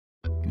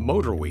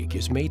MotorWeek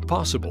is made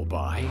possible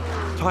by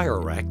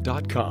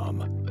TireRack.com,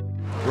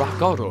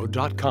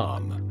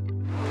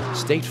 RockAuto.com,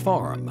 State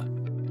Farm,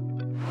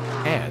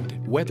 and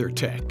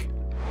WeatherTech.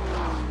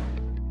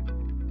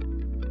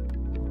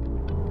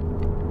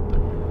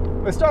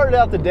 We started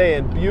out the day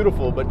in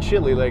beautiful but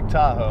chilly Lake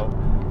Tahoe,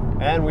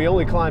 and we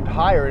only climbed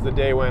higher as the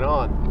day went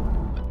on.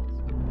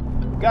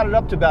 Got it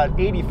up to about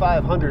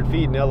 8,500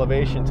 feet in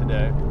elevation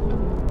today,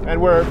 and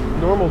where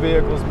normal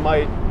vehicles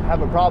might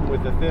have a problem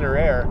with the thinner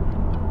air,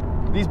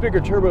 these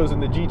bigger turbos in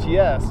the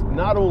GTS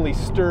not only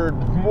stirred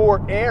more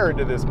air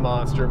into this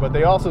monster, but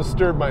they also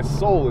stirred my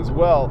soul as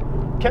well.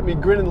 Kept me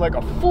grinning like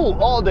a fool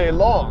all day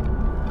long,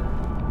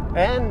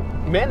 and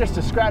managed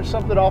to scratch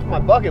something off my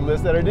bucket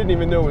list that I didn't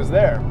even know was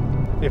there.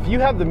 If you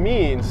have the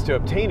means to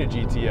obtain a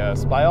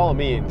GTS, by all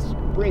means,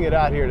 bring it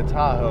out here to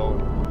Tahoe.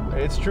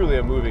 It's truly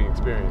a moving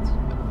experience.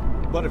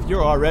 But if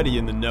you're already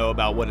in the know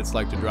about what it's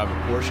like to drive a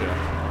Porsche,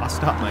 I'll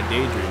stop my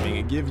daydreaming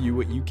and give you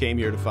what you came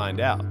here to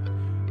find out.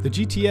 The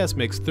GTS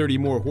makes 30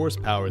 more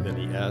horsepower than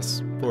the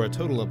S, for a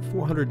total of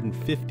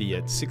 450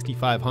 at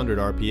 6,500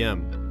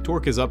 RPM.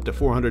 Torque is up to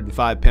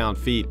 405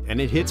 pound-feet,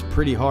 and it hits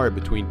pretty hard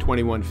between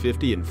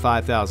 2,150 and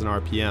 5,000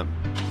 RPM.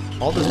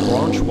 All this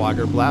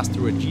Braunschweiger blasts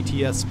through a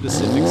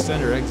GTS-specific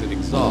center exit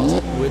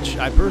exhaust, which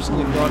I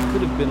personally thought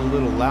could have been a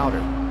little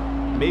louder.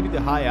 Maybe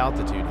the high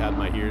altitude had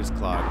my ears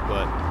clogged,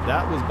 but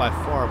that was by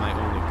far my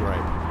only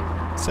gripe.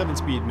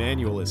 7-speed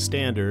manual is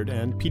standard,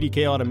 and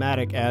PDK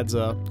automatic adds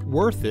a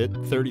worth it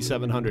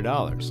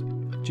 $3,700.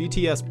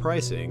 GTS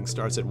pricing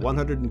starts at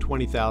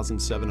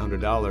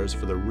 $120,700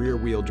 for the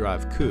rear-wheel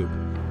drive coupe.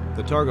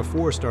 The Targa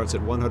 4 starts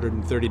at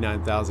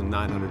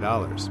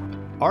 $139,900.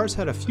 Ours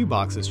had a few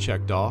boxes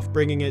checked off,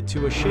 bringing it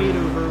to a shade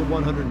over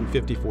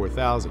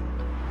 $154,000.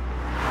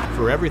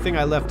 For everything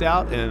I left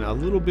out and a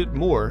little bit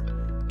more,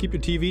 keep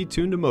your TV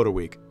tuned to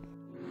MotorWeek.